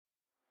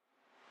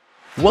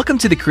Welcome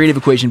to the Creative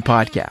Equation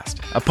Podcast,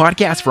 a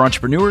podcast for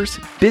entrepreneurs,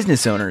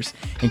 business owners,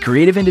 and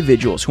creative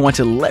individuals who want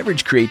to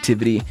leverage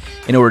creativity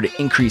in order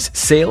to increase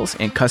sales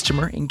and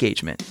customer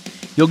engagement.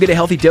 You'll get a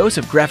healthy dose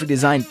of graphic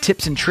design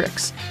tips and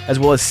tricks, as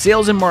well as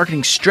sales and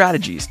marketing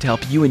strategies to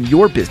help you and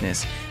your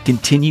business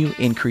continue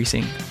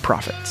increasing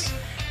profits.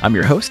 I'm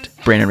your host,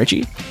 Brandon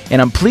Ritchie,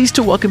 and I'm pleased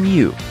to welcome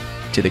you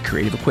to the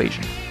Creative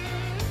Equation.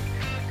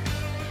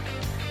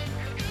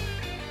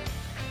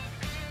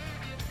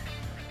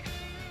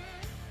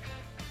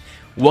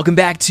 Welcome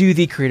back to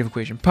the Creative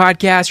Equation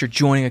Podcast. You're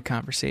joining a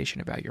conversation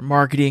about your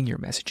marketing, your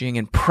messaging,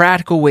 and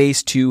practical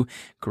ways to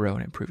grow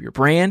and improve your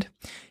brand.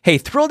 Hey,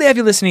 thrilled to have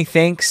you listening.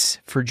 Thanks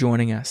for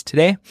joining us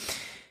today.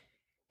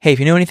 Hey, if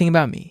you know anything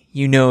about me,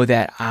 you know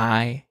that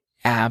I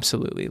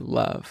absolutely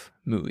love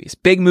movies.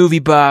 Big movie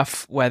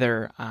buff,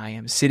 whether I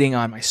am sitting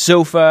on my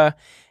sofa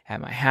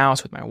at my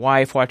house with my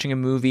wife watching a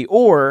movie,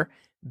 or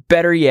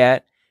better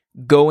yet,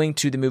 going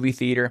to the movie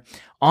theater.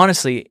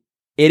 Honestly,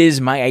 it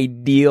is my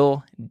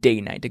ideal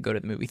date night to go to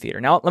the movie theater.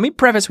 Now, let me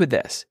preface with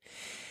this.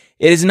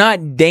 It is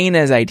not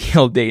Dana's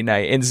ideal date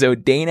night. And so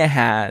Dana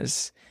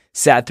has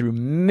sat through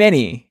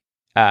many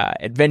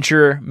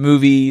adventure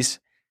movies,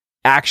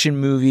 action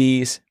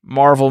movies,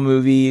 Marvel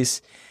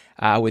movies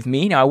with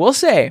me. Now, I will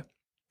say,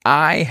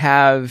 I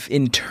have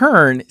in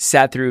turn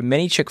sat through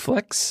many chick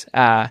flicks.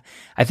 I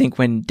think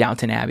when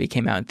Downton Abbey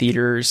came out in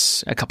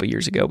theaters a couple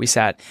years ago, we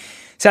sat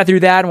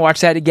through that and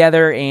watched that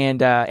together.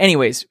 And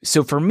anyways,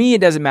 so for me, it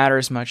doesn't matter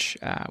as much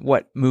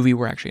what movie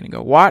we're actually going to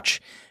go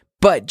watch,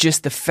 but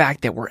just the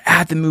fact that we're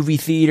at the movie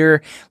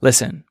theater.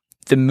 Listen,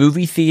 the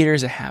movie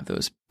theaters that have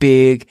those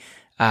big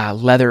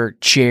leather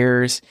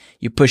chairs,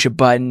 you push a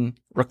button,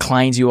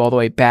 reclines you all the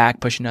way back,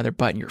 push another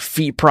button, your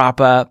feet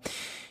prop up.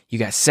 You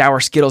got sour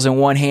Skittles in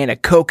one hand, a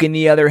Coke in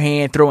the other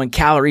hand, throwing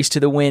calories to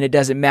the wind. It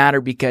doesn't matter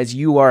because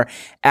you are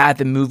at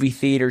the movie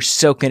theater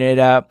soaking it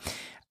up.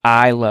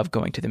 I love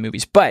going to the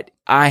movies, but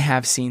I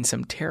have seen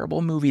some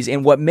terrible movies.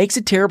 And what makes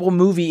a terrible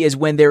movie is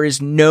when there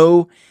is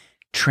no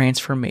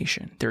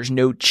transformation. There's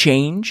no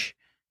change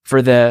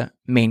for the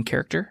main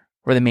character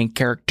or the main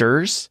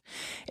characters.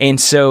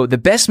 And so the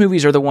best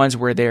movies are the ones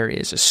where there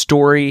is a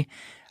story,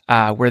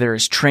 where there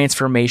is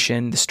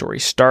transformation. The story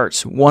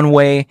starts one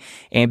way,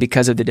 and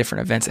because of the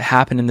different events that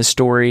happen in the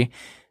story,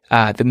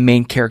 the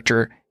main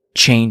character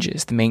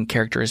changes. The main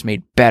character is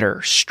made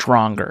better,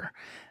 stronger.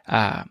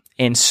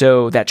 And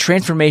so that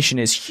transformation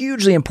is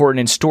hugely important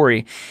in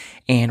story.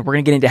 And we're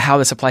going to get into how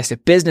this applies to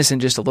business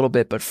in just a little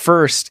bit. But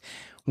first,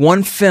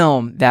 one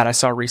film that I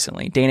saw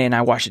recently, Dana and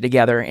I watched it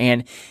together,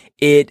 and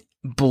it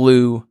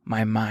blew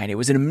my mind. It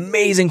was an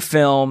amazing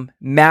film,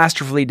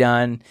 masterfully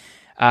done.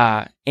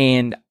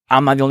 And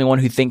I'm not the only one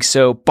who thinks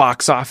so.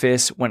 Box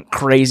office went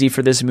crazy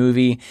for this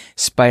movie.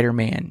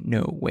 Spider-Man: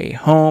 No Way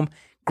Home.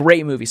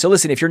 Great movie. So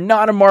listen, if you're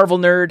not a Marvel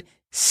nerd,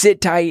 sit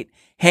tight.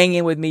 Hang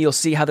in with me. You'll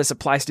see how this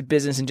applies to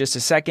business in just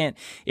a second.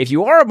 If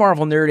you are a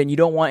Marvel nerd and you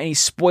don't want any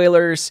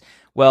spoilers,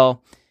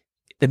 well,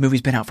 the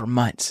movie's been out for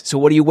months. So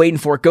what are you waiting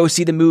for? Go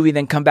see the movie,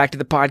 then come back to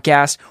the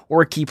podcast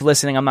or keep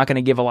listening. I'm not going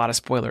to give a lot of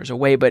spoilers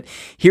away, but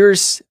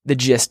here's the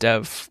gist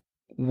of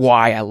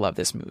why I love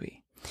this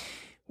movie.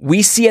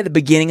 We see at the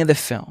beginning of the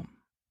film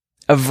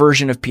a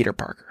version of Peter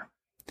Parker,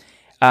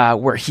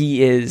 where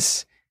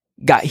he's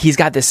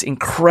got this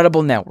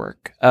incredible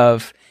network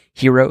of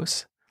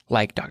heroes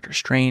like Doctor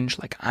Strange,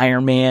 like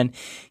Iron Man.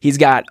 He's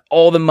got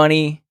all the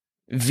money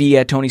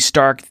via Tony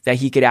Stark that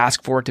he could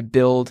ask for to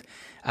build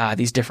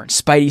these different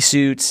Spidey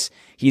suits.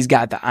 He's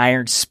got the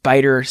Iron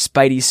Spider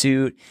Spidey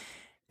suit.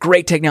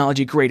 Great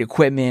technology, great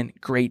equipment,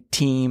 great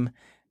team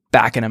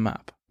backing him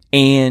up.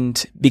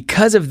 And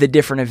because of the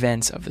different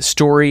events of the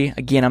story,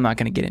 again, I'm not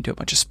going to get into a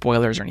bunch of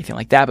spoilers or anything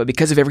like that, but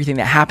because of everything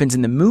that happens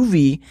in the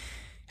movie,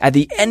 at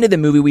the end of the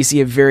movie, we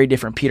see a very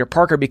different Peter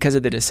Parker because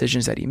of the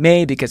decisions that he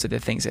made, because of the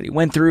things that he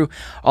went through.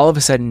 All of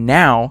a sudden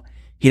now,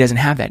 he doesn't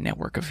have that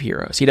network of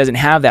heroes. He doesn't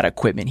have that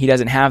equipment. He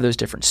doesn't have those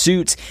different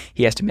suits.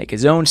 He has to make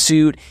his own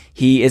suit.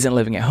 He isn't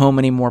living at home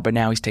anymore, but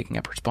now he's taking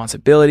up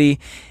responsibility,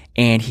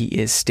 and he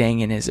is staying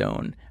in his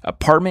own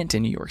apartment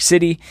in New York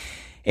City.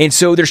 And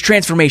so there's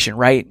transformation,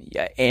 right?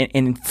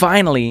 And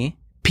finally,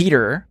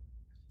 Peter,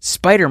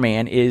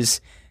 Spider-Man, is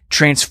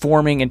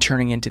transforming and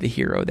turning into the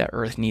hero that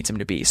Earth needs him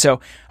to be.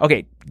 So,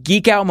 okay,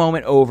 geek out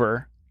moment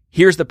over.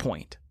 Here's the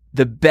point.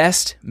 The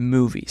best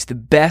movies, the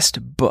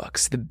best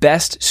books, the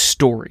best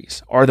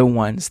stories are the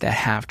ones that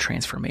have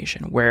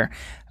transformation, where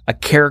a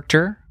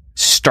character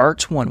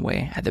starts one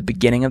way at the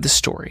beginning of the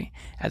story,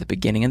 at the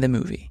beginning of the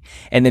movie.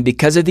 And then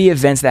because of the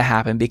events that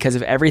happen, because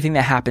of everything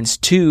that happens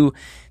to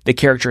the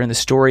character in the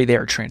story, they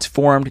are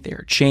transformed, they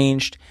are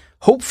changed,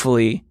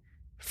 hopefully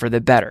for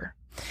the better.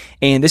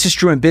 And this is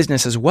true in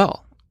business as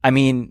well. I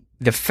mean,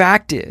 the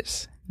fact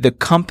is, the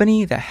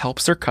company that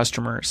helps their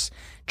customers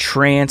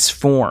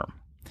transform,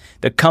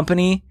 the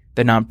company,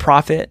 the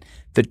nonprofit,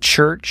 the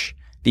church,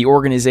 the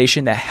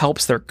organization that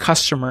helps their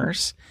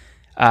customers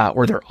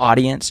or their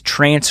audience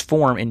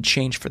transform and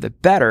change for the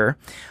better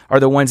are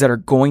the ones that are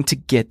going to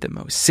get the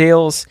most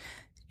sales,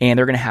 and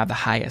they're going to have the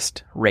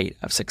highest rate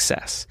of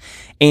success.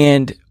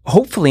 And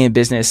hopefully in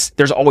business,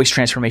 there's always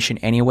transformation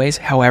anyways.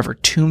 However,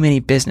 too many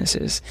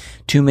businesses,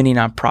 too many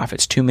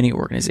nonprofits, too many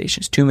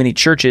organizations, too many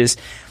churches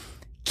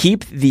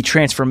keep the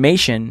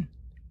transformation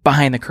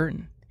behind the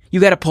curtain. You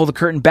got to pull the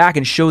curtain back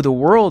and show the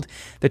world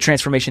the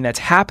transformation that's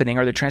happening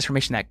or the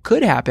transformation that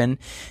could happen,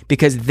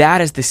 because that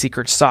is the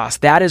secret sauce.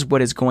 That is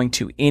what is going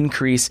to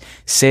increase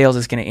sales,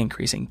 is going to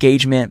increase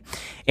engagement,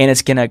 and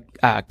it's going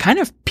to kind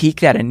of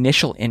pique that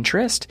initial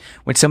interest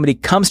when somebody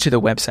comes to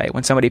the website,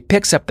 when somebody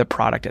picks up the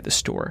product at the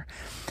store.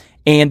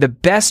 And the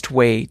best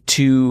way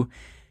to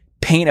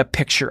paint a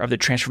picture of the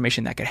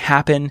transformation that could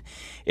happen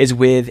is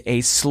with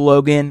a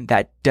slogan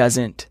that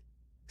doesn't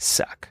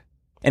suck.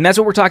 And that's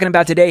what we're talking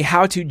about today,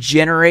 how to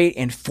generate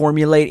and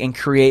formulate and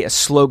create a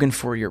slogan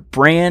for your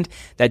brand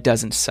that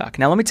doesn't suck.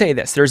 Now, let me tell you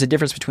this. There's a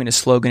difference between a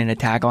slogan and a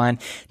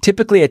tagline.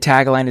 Typically, a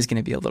tagline is going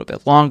to be a little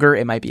bit longer.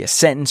 It might be a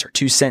sentence or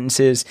 2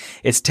 sentences.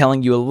 It's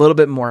telling you a little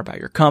bit more about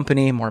your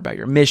company, more about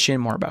your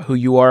mission, more about who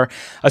you are.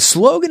 A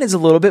slogan is a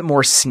little bit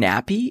more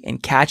snappy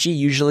and catchy,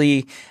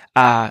 usually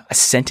a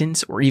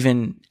sentence or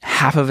even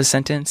half of a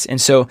sentence.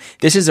 And so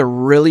this is a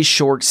really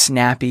short,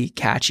 snappy,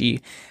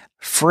 catchy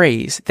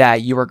phrase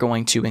that you are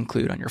going to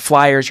include on your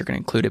flyers. You're going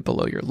to include it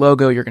below your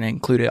logo. You're going to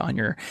include it on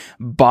your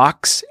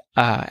box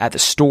at the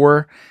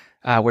store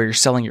where you're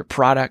selling your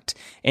product.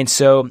 And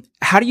so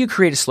how do you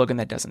create a slogan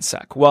that doesn't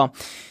suck? Well,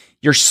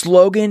 your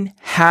slogan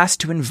has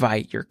to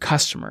invite your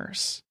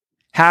customers,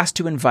 has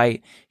to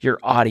invite your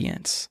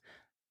audience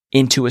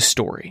into a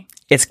story.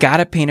 It's got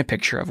to paint a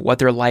picture of what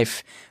their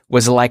life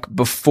was like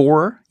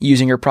before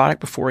using your product,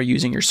 before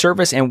using your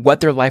service, and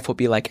what their life will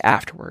be like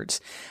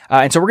afterwards.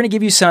 And so we're going to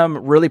give you some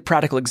really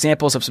practical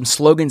examples of some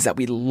slogans that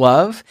we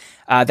love,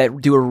 that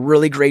do a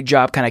really great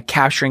job kind of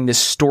capturing this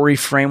story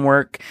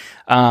framework.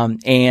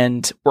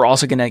 And we're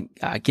also going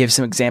to give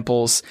some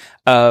examples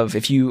of,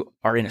 if you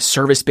are in a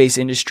service-based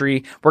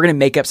industry, we're going to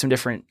make up some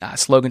different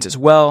slogans as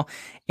well,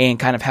 and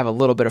kind of have a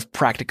little bit of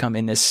practicum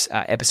in this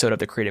episode of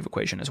the Creative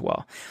Equation as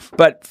well.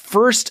 But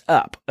first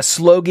up, a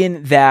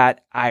slogan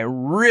that I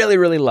really,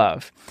 really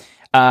love,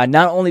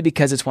 not only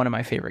because it's one of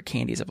my favorite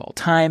candies of all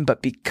time,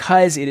 but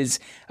because it is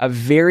a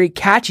very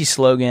catchy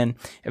slogan,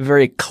 a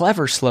very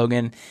clever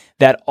slogan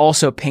that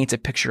also paints a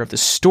picture of the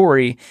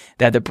story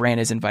that the brand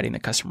is inviting the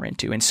customer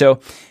into. And so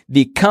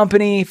the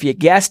company, if you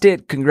guessed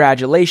it,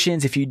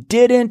 congratulations. If you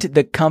didn't,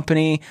 the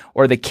company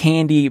or the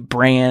candy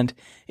brand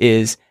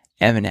is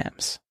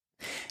M&M's.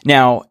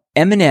 Now,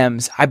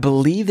 M&M's, I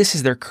believe this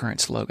is their current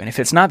slogan. If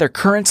it's not their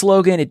current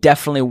slogan, it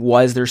definitely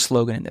was their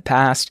slogan in the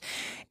past.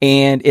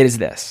 And it is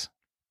this: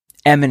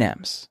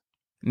 M&M's,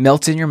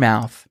 melts in your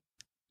mouth,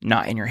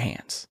 not in your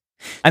hands.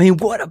 I mean,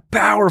 what a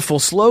powerful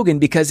slogan,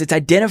 because it's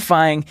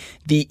identifying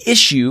the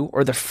issue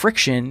or the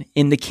friction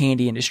in the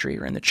candy industry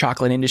or in the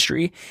chocolate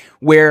industry,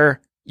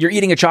 where you're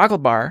eating a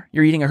chocolate bar,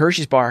 you're eating a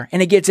Hershey's bar,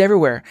 and it gets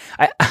everywhere.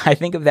 I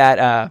think of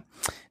that,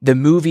 the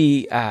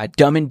movie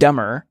Dumb and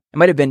Dumber. It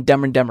might have been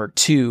Dumb and Dumber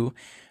 2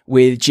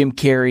 with Jim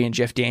Carrey and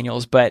Jeff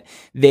Daniels, but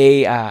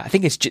they, I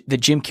think it's the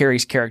Jim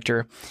Carrey's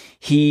character.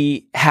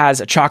 He has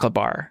a chocolate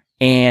bar,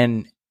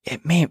 and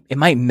it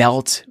might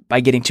melt by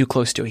getting too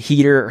close to a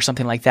heater or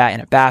something like that in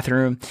a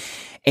bathroom,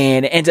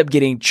 and it ends up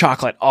getting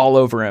chocolate all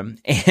over him.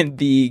 And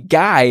the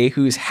guy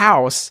whose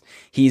house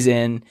he's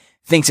in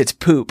thinks it's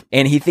poop,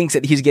 and he thinks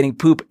that he's getting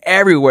poop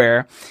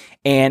everywhere.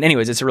 And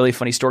anyways, it's a really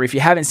funny story. If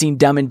you haven't seen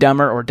Dumb and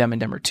Dumber or Dumb and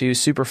Dumber 2,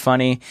 super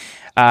funny.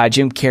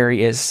 Jim Carrey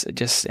is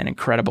just an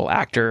incredible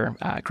actor,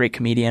 great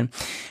comedian.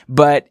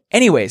 But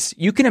anyways,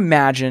 you can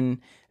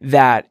imagine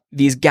that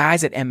these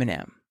guys at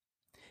M&M,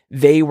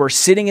 they were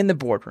sitting in the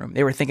boardroom.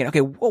 They were thinking,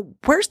 okay, well,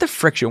 where's the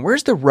friction?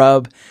 Where's the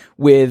rub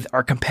with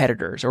our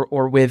competitors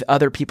or with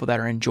other people that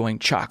are enjoying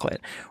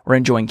chocolate or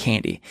enjoying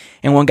candy?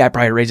 And one guy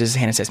probably raises his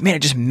hand and says, man,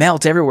 it just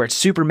melts everywhere. It's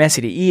super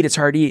messy to eat. It's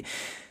hard to eat.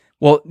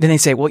 Well, then they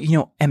say, well, you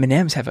know,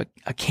 M&Ms have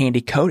a candy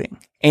coating.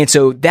 And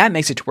so that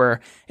makes it to where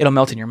it'll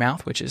melt in your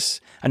mouth, which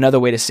is another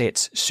way to say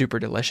it's super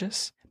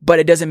delicious, but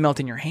it doesn't melt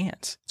in your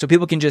hands. So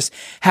people can just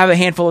have a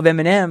handful of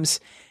M&Ms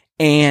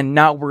and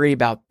not worry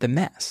about the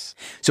mess.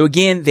 So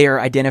again,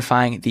 they're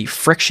identifying the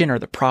friction or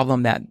the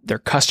problem that their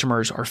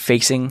customers are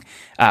facing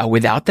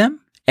without them.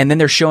 And then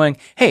they're showing,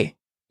 hey,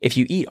 if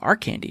you eat our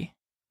candy,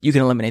 you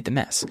can eliminate the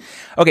mess.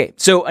 Okay,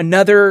 so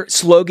another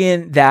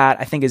slogan that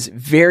I think is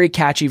very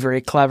catchy,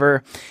 very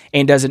clever,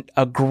 and does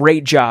a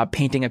great job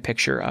painting a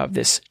picture of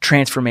this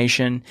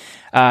transformation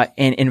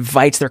and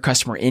invites their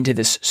customer into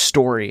this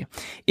story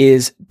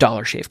is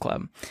Dollar Shave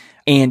Club.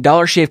 And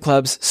Dollar Shave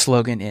Club's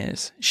slogan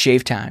is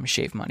shave time,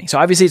 shave money. So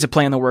obviously it's a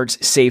play on the words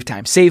save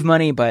time, save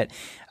money, but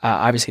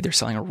obviously they're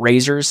selling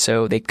razors.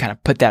 So they kind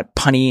of put that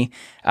punny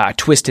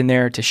twist in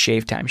there to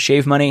shave time,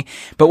 shave money.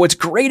 But what's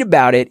great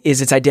about it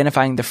is it's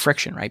identifying the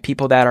friction, right?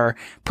 People that are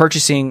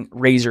purchasing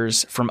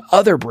razors from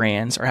other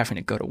brands are having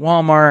to go to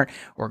Walmart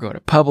or go to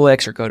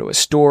Publix or go to a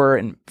store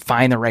and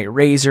find the right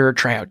razor,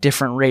 try out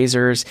different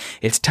razors.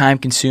 It's time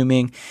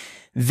consuming.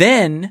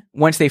 Then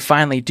once they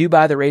finally do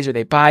buy the razor,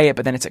 they buy it,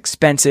 but then it's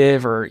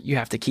expensive, or you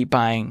have to keep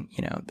buying,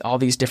 all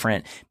these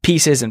different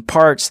pieces and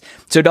parts.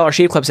 So Dollar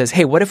Shave Club says,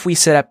 hey, what if we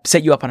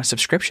set you up on a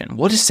subscription?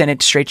 We'll just send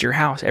it straight to your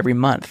house every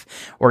month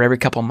or every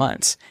couple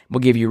months. We'll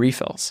give you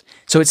refills.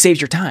 So it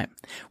saves your time.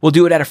 We'll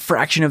do it at a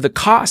fraction of the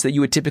cost that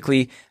you would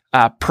typically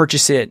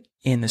purchase it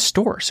in the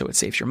store. So it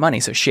saves your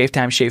money. So shave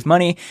time, shave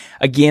money.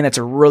 Again, that's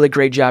a really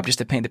great job just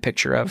to paint the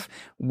picture of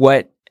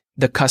what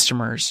the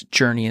customer's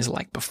journey is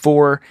like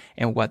before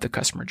and what the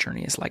customer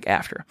journey is like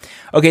after.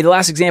 Okay, the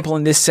last example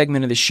in this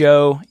segment of the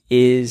show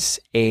is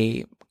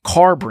a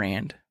car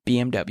brand,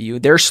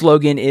 BMW. Their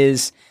slogan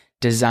is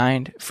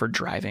designed for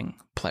driving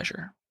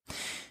pleasure.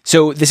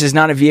 So this is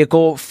not a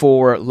vehicle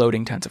for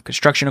loading tons of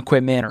construction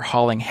equipment or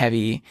hauling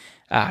heavy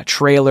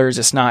trailers.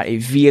 It's not a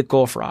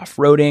vehicle for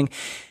off-roading.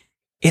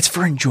 It's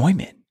for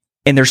enjoyment.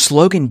 And their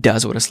slogan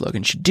does what a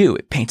slogan should do.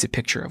 It paints a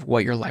picture of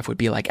what your life would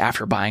be like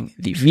after buying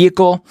the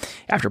vehicle.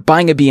 After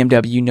buying a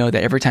BMW, you know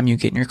that every time you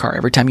get in your car,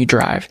 every time you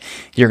drive,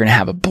 you're going to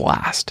have a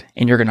blast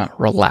and you're going to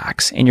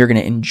relax and you're going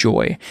to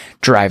enjoy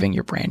driving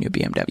your brand new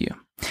BMW.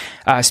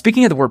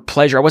 Speaking of the word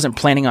pleasure, I wasn't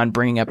planning on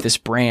bringing up this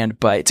brand,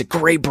 but it's a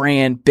great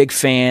brand, big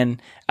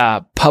fan,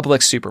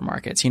 Publix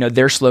supermarkets.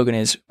 Their slogan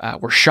is,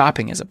 where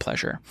shopping is a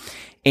pleasure.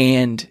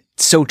 And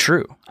it's so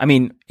true. I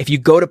mean, if you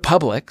go to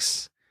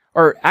Publix,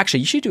 or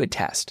actually you should do a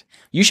test.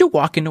 You should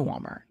walk into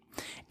Walmart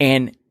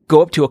and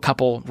go up to a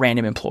couple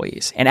random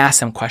employees and ask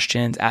them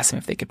questions, ask them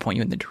if they could point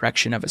you in the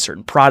direction of a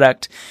certain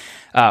product,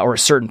 or a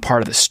certain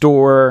part of the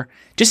store.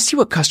 Just see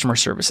what customer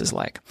service is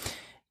like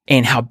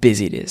and how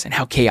busy it is and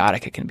how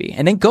chaotic it can be.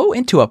 And then go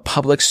into a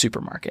Publix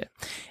supermarket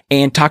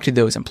and talk to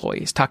those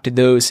employees, talk to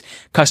those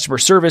customer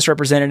service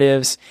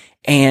representatives.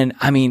 And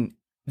I mean,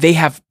 they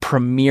have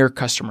premier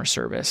customer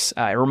service.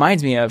 It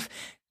reminds me of,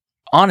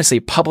 honestly,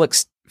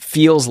 Publix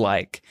feels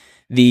like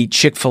the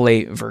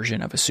Chick-fil-A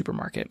version of a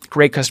supermarket.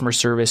 Great customer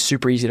service,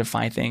 super easy to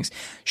find things.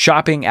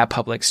 Shopping at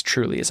Publix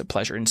truly is a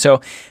pleasure. And so,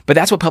 but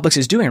that's what Publix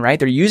is doing, right?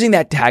 They're using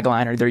that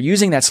tagline, or they're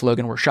using that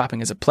slogan, where shopping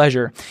is a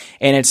pleasure.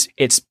 And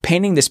it's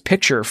painting this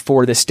picture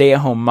for the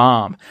stay-at-home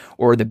mom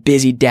or the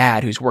busy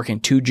dad who's working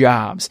 2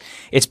 jobs.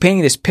 It's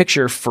painting this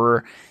picture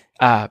for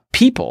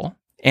people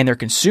and their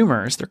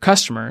consumers, their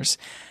customers,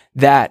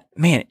 that,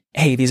 man,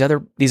 hey, these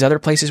other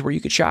places where you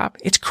could shop,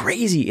 it's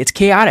crazy. It's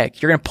chaotic.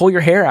 You're going to pull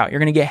your hair out. You're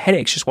going to get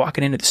headaches just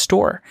walking into the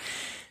store.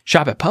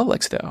 Shop at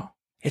Publix, though.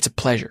 It's a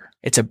pleasure.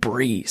 It's a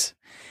breeze.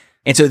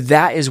 And so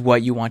that is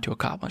what you want to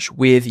accomplish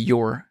with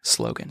your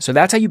slogan. So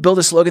that's how you build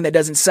a slogan that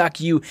doesn't suck.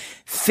 You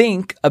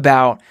think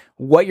about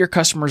what your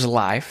customer's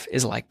life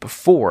is like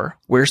before.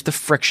 Where's the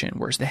friction?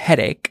 Where's the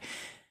headache?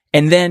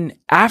 And then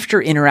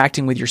after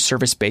interacting with your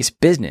service-based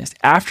business,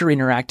 after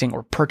interacting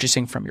or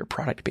purchasing from your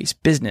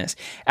product-based business,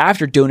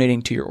 after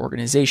donating to your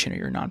organization or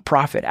your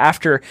nonprofit,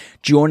 after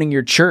joining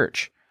your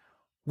church,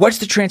 what's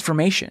the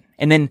transformation?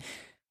 And then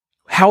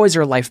how is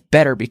your life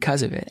better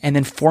because of it? And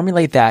then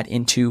formulate that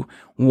into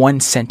one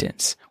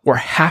sentence or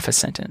half a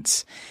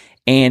sentence.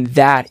 And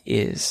that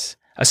is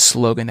a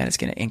slogan that is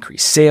going to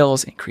increase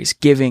sales, increase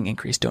giving,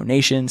 increase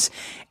donations,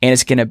 and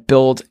it's going to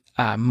build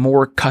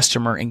more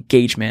customer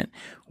engagement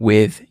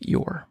with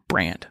your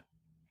brand.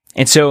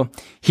 And so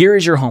here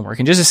is your homework.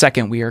 In just a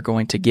second, we are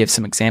going to give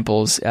some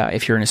examples.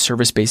 If you're in a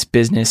service-based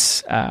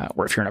business,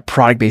 or if you're in a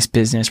product-based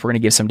business, we're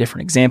going to give some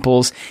different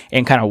examples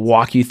and kind of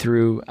walk you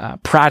through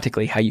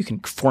practically how you can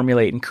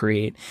formulate and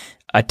create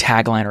a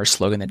tagline or a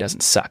slogan that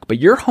doesn't suck. But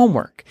your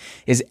homework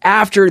is,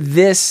 after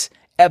this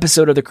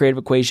episode of The Creative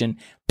Equation,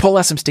 pull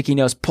out some sticky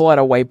notes, pull out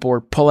a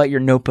whiteboard, pull out your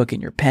notebook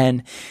and your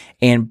pen,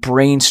 and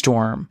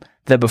brainstorm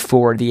the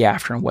before, the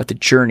after, and what the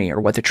journey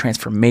or what the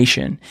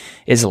transformation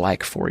is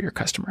like for your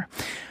customer.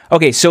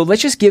 Okay, so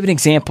let's just give an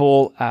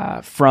example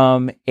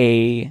from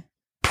a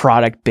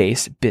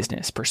product-based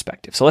business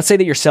perspective. So let's say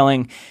that you're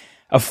selling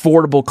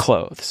affordable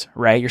clothes,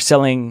 right? You're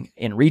selling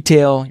in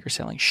retail, you're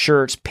selling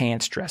shirts,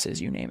 pants,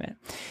 dresses, you name it.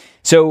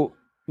 So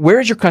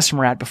where is your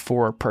customer at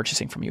before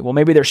purchasing from you? Well,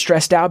 maybe they're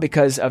stressed out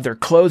because of their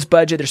clothes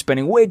budget. They're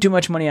spending way too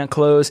much money on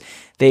clothes.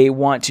 They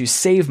want to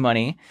save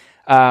money.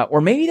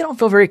 Or maybe they don't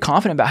feel very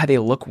confident about how they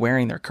look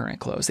wearing their current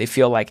clothes. They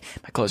feel like,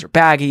 my clothes are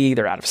baggy,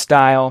 they're out of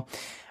style.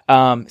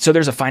 So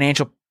there's a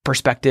financial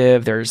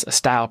perspective, there's a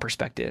style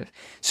perspective.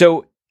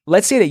 So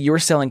let's say that you're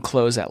selling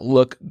clothes that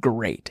look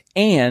great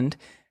and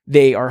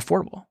they are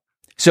affordable.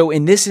 So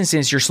in this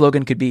instance, your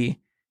slogan could be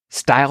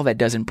style that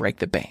doesn't break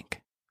the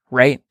bank,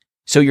 right?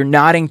 So you're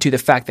nodding to the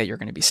fact that you're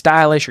going to be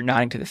stylish. You're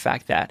nodding to the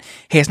fact that,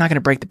 hey, it's not going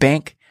to break the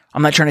bank.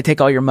 I'm not trying to take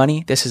all your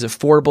money. This is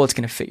affordable. It's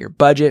going to fit your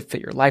budget,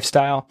 fit your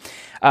lifestyle.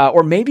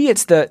 Or maybe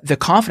it's the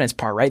confidence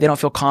part, right? They don't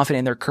feel confident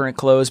in their current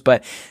clothes,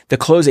 but the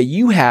clothes that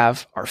you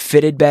have are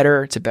fitted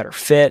better. It's a better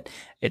fit.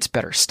 It's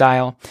better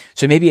style.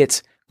 So maybe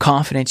it's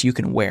confidence you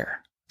can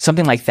wear,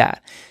 something like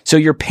that. So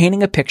you're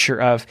painting a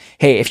picture of,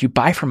 hey, if you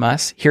buy from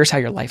us, here's how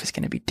your life is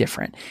going to be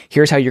different.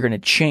 Here's how you're going to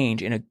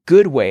change in a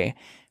good way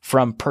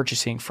from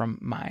purchasing from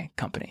my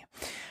company.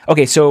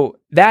 Okay, so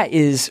that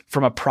is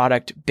from a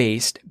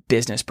product-based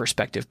business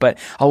perspective, but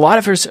a lot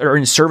of us are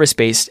in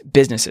service-based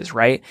businesses,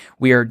 right?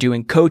 We are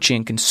doing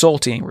coaching,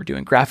 consulting, we're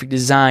doing graphic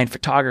design,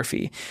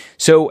 photography.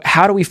 So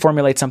how do we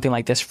formulate something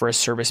like this for a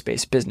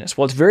service-based business?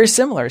 Well, it's very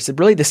similar. It's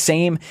really the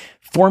same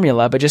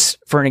formula, but just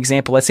for an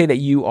example, let's say that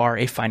you are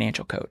a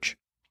financial coach.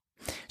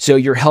 So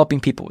you're helping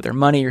people with their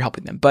money, you're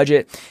helping them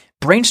budget.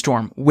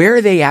 Brainstorm, where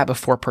are they at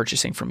before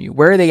purchasing from you?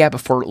 Where are they at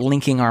before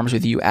linking arms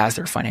with you as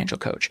their financial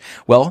coach?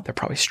 Well, they're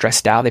probably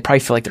stressed out. They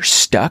probably feel like they're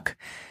stuck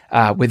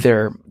with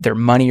their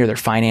money or their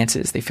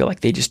finances. They feel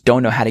like they just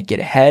don't know how to get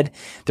ahead.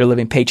 They're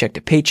living paycheck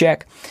to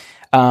paycheck.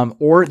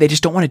 Or they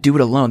just don't want to do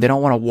it alone. They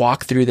don't want to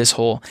walk through this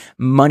whole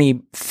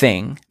money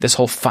thing, this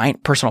whole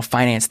personal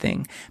finance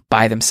thing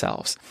by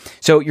themselves.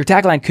 So your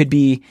tagline could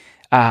be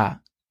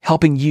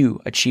helping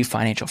you achieve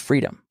financial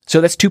freedom. So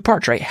that's two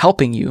parts, right?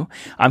 Helping you.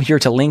 I'm here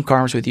to link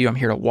arms with you. I'm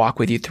here to walk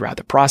with you throughout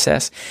the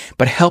process,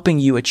 but helping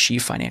you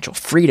achieve financial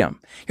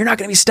freedom. You're not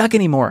going to be stuck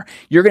anymore.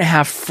 You're going to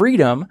have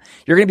freedom.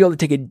 You're going to be able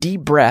to take a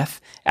deep breath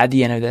at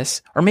the end of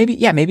this. Or maybe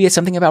it's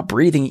something about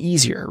breathing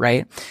easier,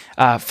 right?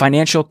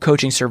 Financial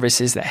coaching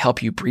services that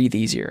help you breathe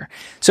easier.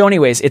 So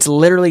anyways, it's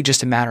literally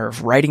just a matter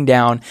of writing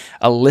down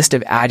a list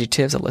of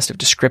adjectives, a list of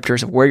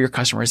descriptors of where your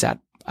customer is at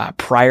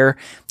prior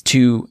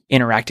to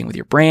interacting with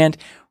your brand.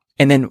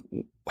 And then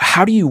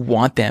how do you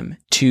want them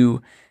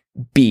to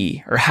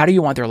be, or how do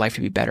you want their life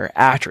to be better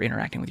after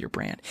interacting with your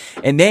brand?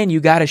 And then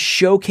you got to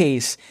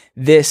showcase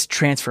this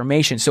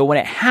transformation. So when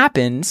it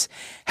happens,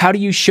 how do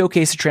you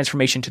showcase the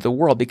transformation to the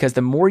world? Because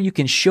the more you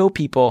can show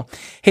people,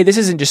 hey, this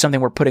isn't just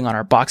something we're putting on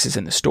our boxes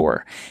in the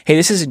store. Hey,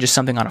 this isn't just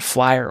something on a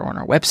flyer or on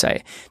our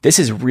website. This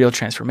is real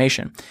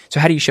transformation. So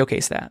how do you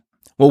showcase that?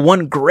 Well,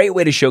 one great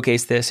way to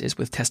showcase this is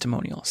with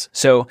testimonials.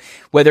 So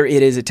whether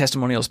it is a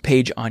testimonials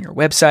page on your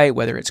website,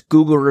 whether it's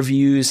Google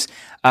reviews,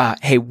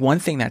 hey, one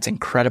thing that's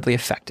incredibly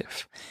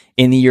effective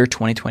in the year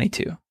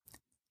 2022,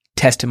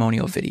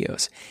 testimonial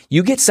videos.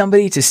 You get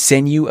somebody to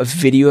send you a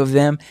video of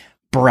them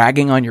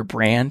bragging on your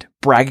brand,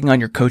 bragging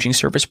on your coaching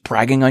service,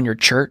 bragging on your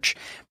church,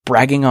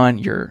 bragging on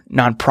your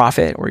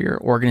nonprofit or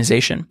your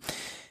organization.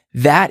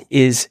 That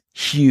is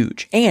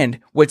huge. And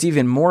what's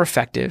even more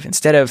effective,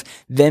 instead of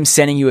them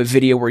sending you a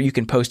video where you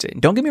can post it,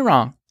 and don't get me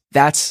wrong,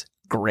 that's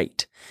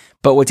great.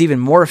 But what's even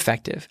more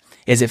effective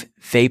is if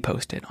they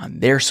post it on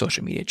their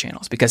social media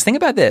channels. Because think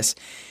about this.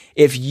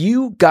 If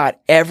you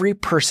got every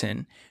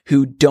person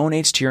who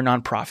donates to your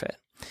nonprofit,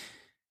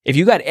 if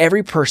you got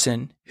every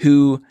person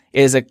who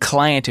is a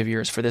client of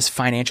yours for this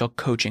financial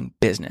coaching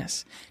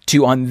business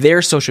to on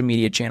their social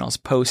media channels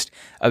post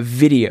a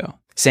video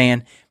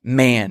saying,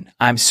 man,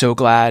 I'm so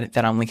glad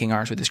that I'm linking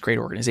arms with this great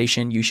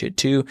organization. You should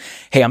too.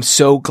 Hey, I'm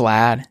so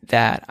glad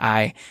that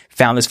I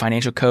found this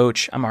financial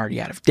coach. I'm already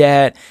out of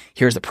debt.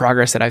 Here's the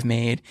progress that I've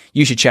made.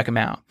 You should check them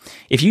out.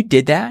 If you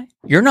did that,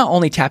 you're not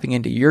only tapping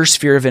into your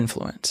sphere of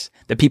influence,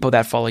 the people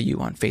that follow you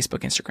on Facebook,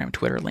 Instagram,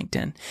 Twitter,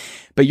 LinkedIn,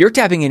 but you're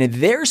tapping into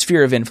their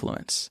sphere of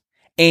influence.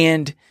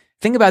 And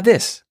think about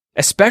this.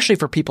 Especially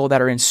for people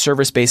that are in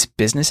service-based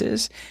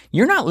businesses,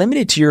 you're not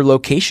limited to your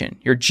location,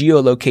 your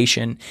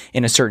geolocation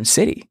in a certain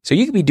city. So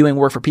you could be doing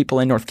work for people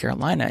in North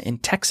Carolina, in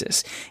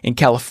Texas, in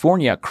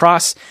California,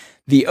 across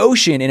the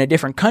ocean in a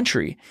different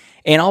country.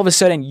 And all of a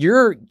sudden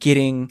you're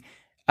getting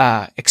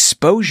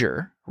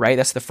exposure, right?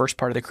 That's the first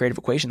part of the creative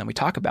equation that we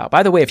talk about.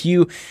 By the way, if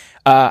you,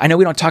 I know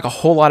we don't talk a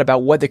whole lot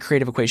about what the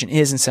creative equation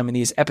is in some of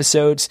these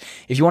episodes.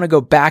 If you want to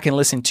go back and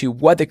listen to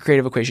what the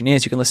creative equation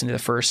is, you can listen to the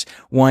first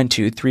 1,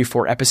 2, 3,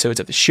 4 episodes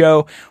of the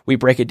show. We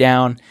break it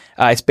down.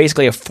 It's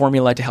basically a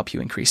formula to help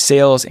you increase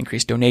sales,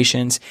 increase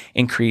donations,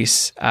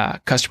 increase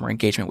customer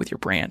engagement with your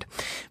brand.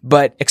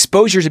 But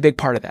exposure is a big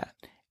part of that.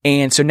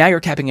 And so now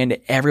you're tapping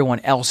into everyone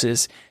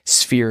else's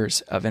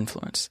spheres of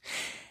influence.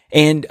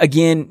 And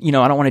again, I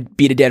don't want to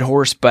beat a dead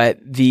horse, but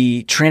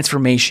the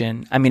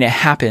transformation, it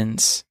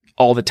happens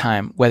all the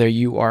time, whether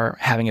you are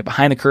having it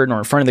behind the curtain or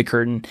in front of the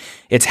curtain,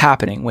 it's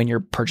happening when you're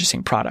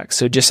purchasing products.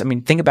 So just,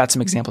 think about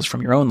some examples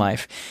from your own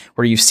life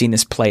where you've seen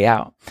this play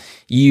out.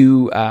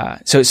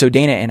 So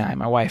Dana and I,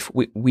 my wife,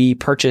 we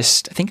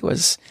purchased, I think it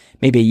was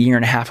maybe a year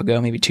and a half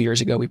ago, maybe 2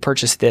 years ago, we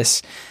purchased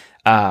this,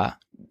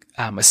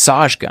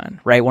 massage gun,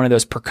 right? One of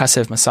those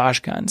percussive massage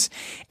guns.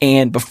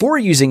 And before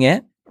using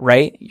it,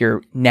 right?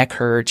 Your neck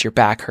hurts, your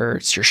back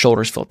hurts, your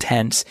shoulders feel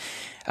tense,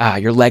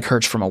 your leg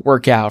hurts from a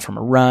workout, from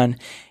a run.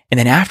 And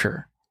then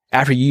after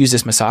you use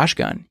this massage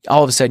gun,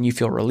 all of a sudden you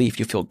feel relief.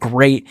 You feel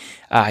great.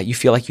 You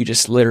feel like you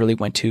just literally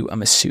went to a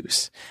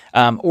masseuse.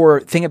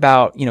 Or think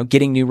about,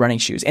 getting new running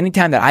shoes.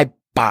 Anytime that I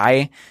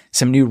buy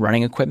some new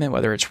running equipment,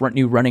 whether it's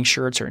new running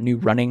shirts or a new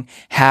running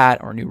hat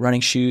or new running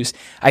shoes,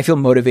 I feel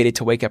motivated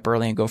to wake up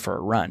early and go for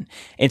a run.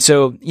 And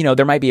so,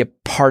 there might be a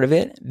part of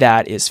it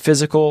that is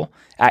physical,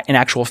 an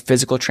actual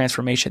physical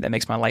transformation that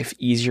makes my life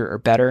easier or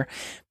better.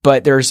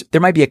 But there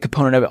might be a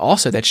component of it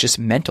also that's just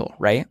mental,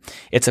 right?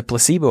 It's a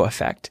placebo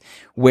effect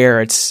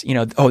where it's,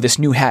 this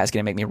new hat is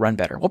going to make me run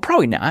better. Well,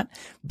 probably not,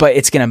 but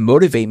it's going to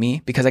motivate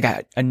me because I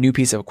got a new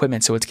piece of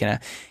equipment. So it's going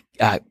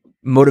to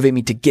motivate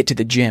me to get to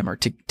the gym or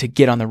to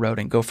get on the road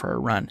and go for a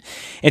run.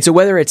 And so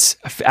whether it's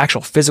an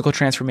actual physical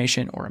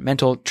transformation or a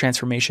mental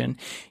transformation,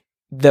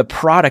 the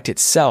product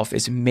itself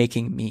is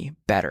making me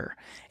better.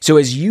 So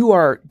as you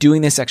are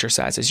doing this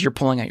exercise, as you're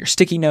pulling out your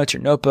sticky notes,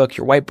 your notebook,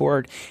 your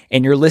whiteboard,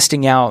 and you're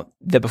listing out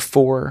the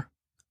before,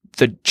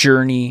 the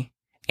journey,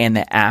 and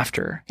the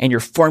after, and you're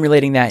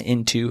formulating that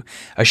into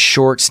a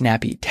short,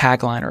 snappy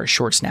tagline or a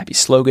short, snappy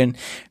slogan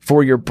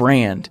for your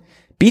brand,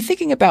 be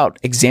thinking about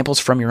examples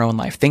from your own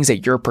life, things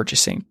that you're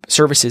purchasing,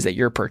 services that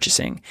you're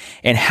purchasing,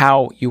 and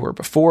how you were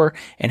before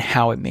and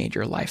how it made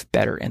your life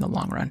better in the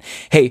long run.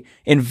 Hey,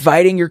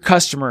 inviting your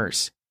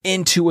customers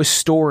into a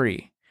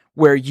story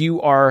where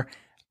you are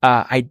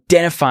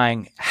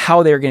identifying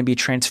how they're going to be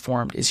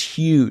transformed is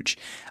huge.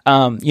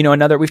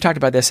 We've talked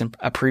about this in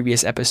a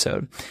previous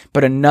episode,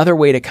 but another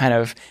way to kind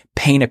of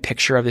paint a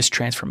picture of this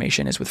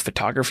transformation is with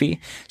photography.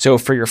 So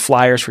for your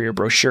flyers, for your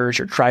brochures,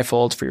 your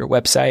trifolds, for your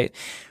website,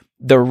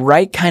 the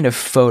right kind of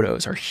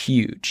photos are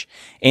huge.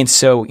 And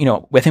so,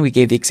 I think we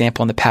gave the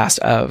example in the past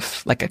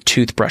of like a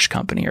toothbrush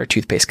company or a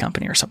toothpaste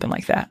company or something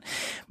like that.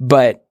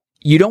 But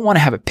you don't want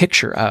to have a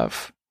picture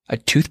of a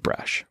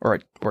toothbrush or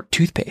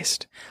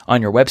toothpaste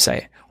on your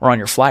website or on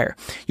your flyer.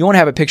 You want to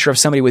have a picture of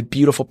somebody with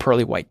beautiful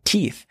pearly white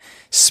teeth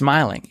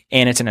smiling,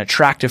 and it's an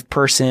attractive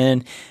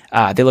person.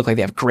 They look like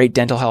they have great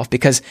dental health,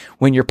 because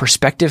when your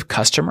prospective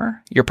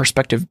customer, your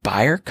prospective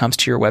buyer comes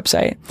to your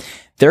website,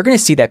 they're going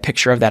to see that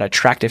picture of that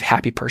attractive,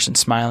 happy person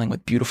smiling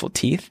with beautiful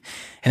teeth.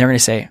 And they're going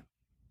to say,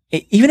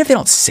 even if they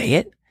don't say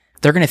it,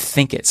 they're going to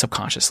think it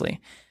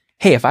subconsciously.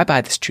 Hey, if I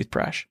buy this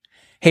toothbrush,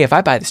 hey, if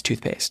I buy this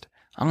toothpaste,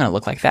 I'm going to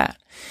look like that.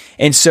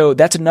 And so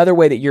that's another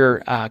way that you're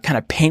kind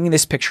of painting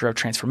this picture of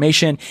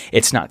transformation.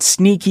 It's not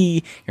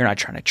sneaky. You're not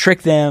trying to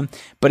trick them,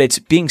 but it's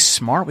being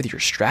smart with your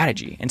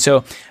strategy. And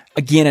so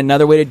again,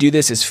 another way to do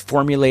this is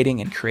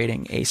formulating and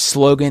creating a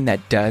slogan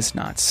that does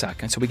not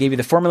suck. And so we gave you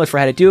the formula for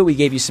how to do it. We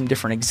gave you some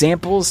different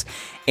examples.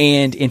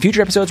 And in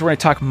future episodes, we're going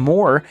to talk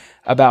more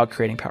about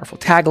creating powerful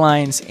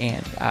taglines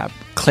and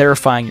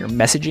clarifying your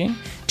messaging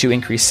to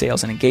increase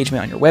sales and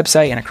engagement on your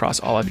website and across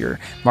all of your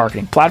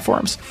marketing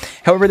platforms.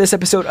 However, this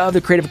episode of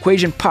the Creative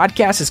Equation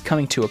podcast is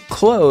coming to a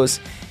close.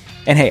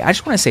 And hey, I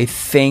just want to say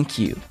thank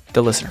you,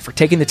 the listener, for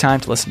taking the time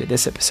to listen to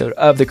this episode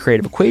of the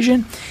Creative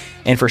Equation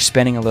and for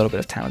spending a little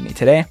bit of time with me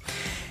today.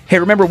 Hey,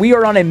 remember, we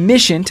are on a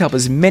mission to help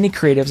as many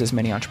creatives, as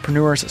many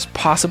entrepreneurs as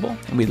possible,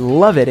 and we'd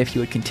love it if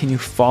you would continue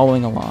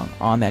following along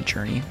on that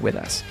journey with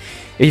us.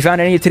 If you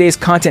found any of today's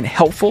content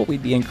helpful,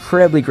 we'd be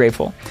incredibly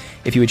grateful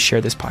if you would share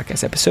this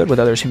podcast episode with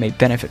others who may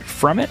benefit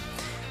from it.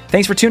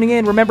 Thanks for tuning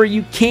in. Remember,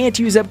 you can't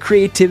use up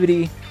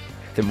creativity.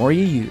 The more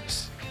you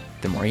use,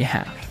 the more you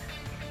have.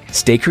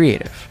 Stay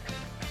creative,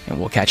 and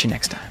we'll catch you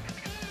next time.